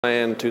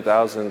In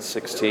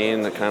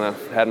 2016, I kind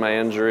of had my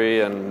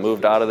injury and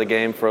moved out of the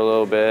game for a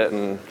little bit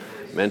and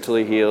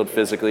mentally healed,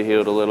 physically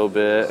healed a little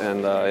bit,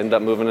 and ended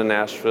up moving to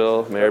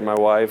Nashville, married my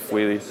wife.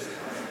 We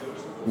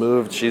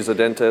moved, she's a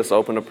dentist,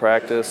 opened a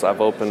practice.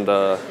 I've opened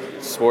a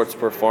sports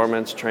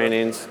performance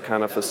trainings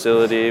kind of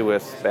facility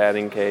with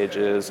batting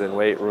cages and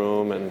weight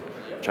room and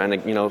trying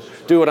to,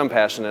 do what I'm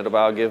passionate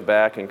about, give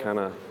back and kind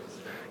of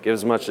give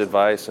as much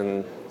advice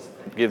and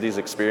give these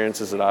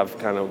experiences that I've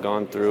kind of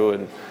gone through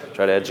and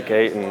try to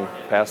educate and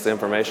pass the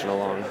information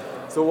along.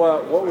 So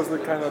what was the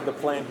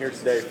plan here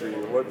today for you?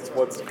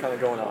 What's kind of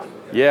going on?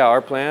 Yeah,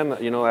 our plan,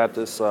 at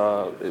this,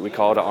 we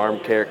call it an arm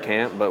care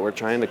camp, but we're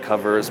trying to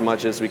cover as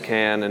much as we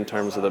can in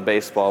terms of the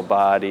baseball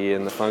body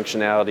and the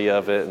functionality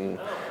of it. And,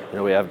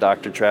 we have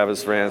Dr.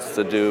 Travis Rance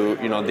to do,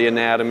 the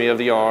anatomy of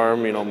the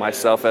arm,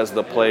 myself as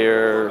the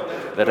player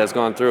that has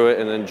gone through it,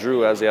 and then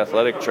Drew as the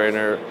athletic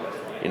trainer.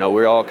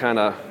 We're all kind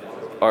of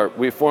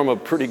we form a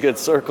pretty good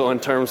circle in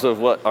terms of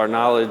what our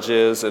knowledge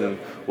is and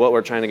what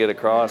we're trying to get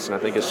across. And I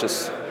think it's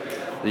just,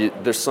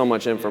 there's so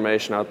much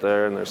information out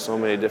there and there's so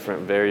many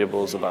different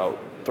variables about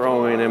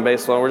throwing in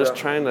baseball. We're just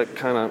trying to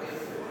kind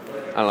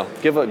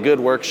of, give a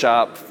good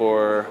workshop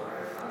for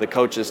the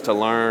coaches to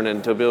learn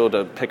and to be able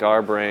to pick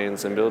our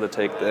brains and be able to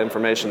take the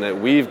information that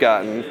we've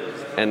gotten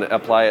and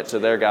apply it to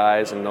their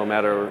guys. And no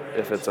matter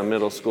if it's a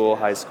middle school,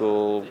 high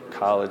school,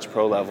 college,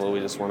 pro level, we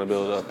just want to be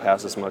able to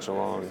pass as much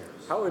along.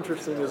 How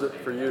interesting is it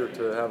for you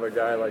to have a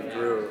guy like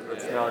Drew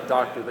that's now a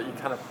doctor that you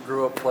kind of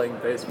grew up playing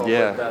baseball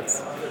with?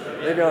 That's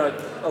maybe on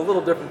a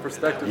little different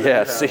perspective.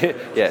 Yeah,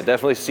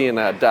 definitely seeing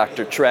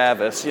Dr.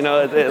 Travis.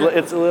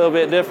 It's a little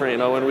bit different.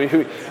 When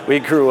we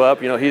grew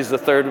up, he's the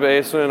third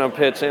baseman, I'm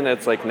pitching.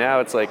 It's like now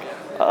it's like,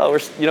 oh,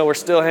 we're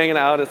still hanging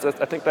out.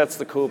 I think that's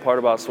the cool part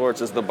about sports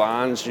is the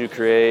bonds you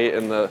create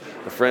and the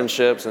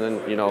friendships.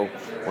 And then,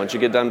 once you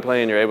get done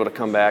playing, you're able to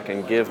come back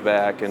and give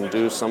back and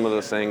do some of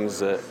the things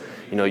that,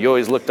 you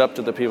always looked up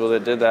to the people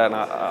that did that, and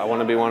I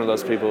want to be one of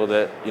those people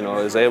that,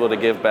 is able to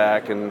give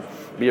back and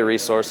be a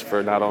resource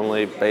for not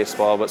only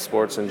baseball, but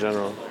sports in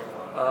general.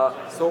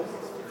 So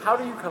how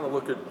do you kind of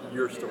look at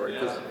your story?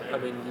 Because,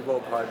 you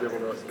won't probably be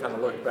able to kind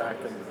of look back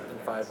in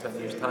 5-10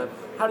 years' time.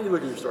 How do you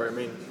look at your story?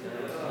 You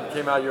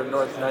came out, you're a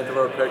ninth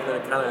overall pick, then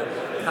it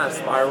kind of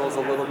spirals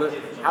a little bit.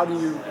 How do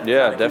you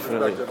keep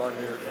perspective on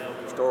your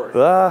story?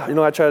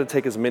 I try to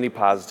take as many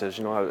positives.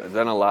 I've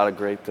done a lot of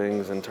great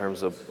things in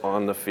terms of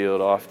on the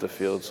field, off the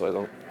field, so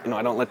I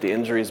don't let the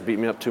injuries beat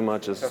me up too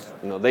much as,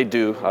 they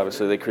do.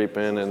 Obviously, they creep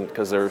in and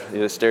because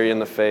they stare you in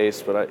the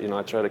face, but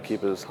I try to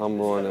keep it as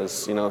humble and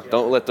as,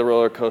 don't let the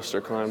roller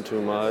coaster climb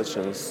too much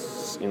and,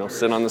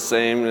 sit on the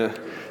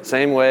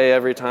same way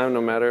every time,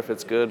 no matter if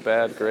it's good,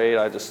 bad, great.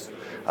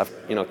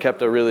 I've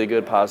kept a really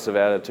good positive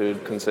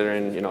attitude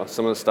considering,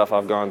 some of the stuff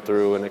I've gone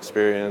through and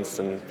experienced,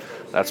 and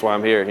that's why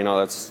I'm here.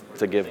 That's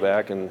to give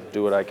back and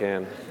do what I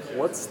can.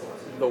 What's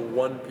the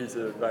one piece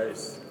of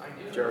advice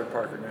Jarrod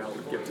Parker now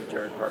would give to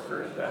Jarrod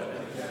Parker at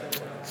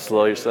that?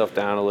 Slow yourself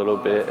down a little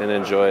bit and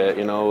enjoy it.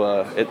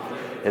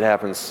 It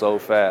happens so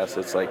fast.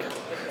 It's like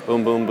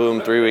boom, boom,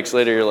 boom. 3 weeks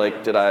later, you're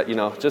like, did I,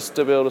 just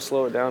to be able to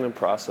slow it down and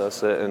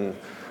process it and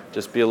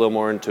just be a little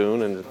more in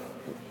tune and,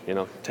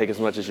 take as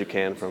much as you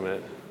can from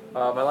it.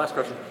 My last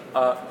question.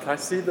 Can I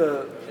see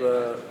do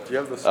you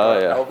have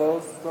the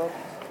elbows stuff?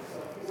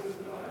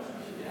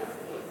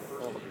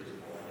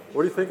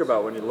 What do you think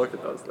about when you look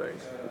at those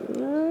things?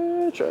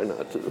 I try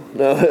not to.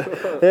 No.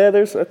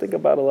 I think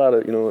about a lot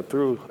of,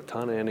 through a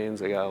ton of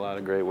innings, I got a lot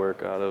of great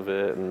work out of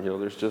it. And,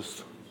 there's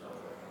just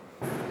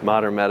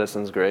modern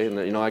medicine's great. And,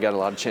 I got a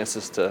lot of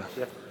chances to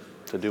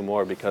do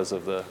more because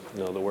of the,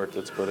 the work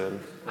that's put in.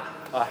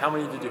 How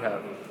many did you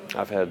have?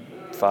 I've had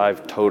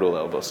 5 total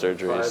elbow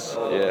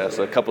surgeries.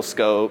 So a couple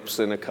scopes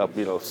and a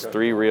couple,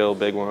 3 real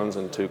big ones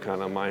and 2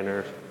 kind of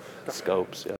minor scopes. Yeah.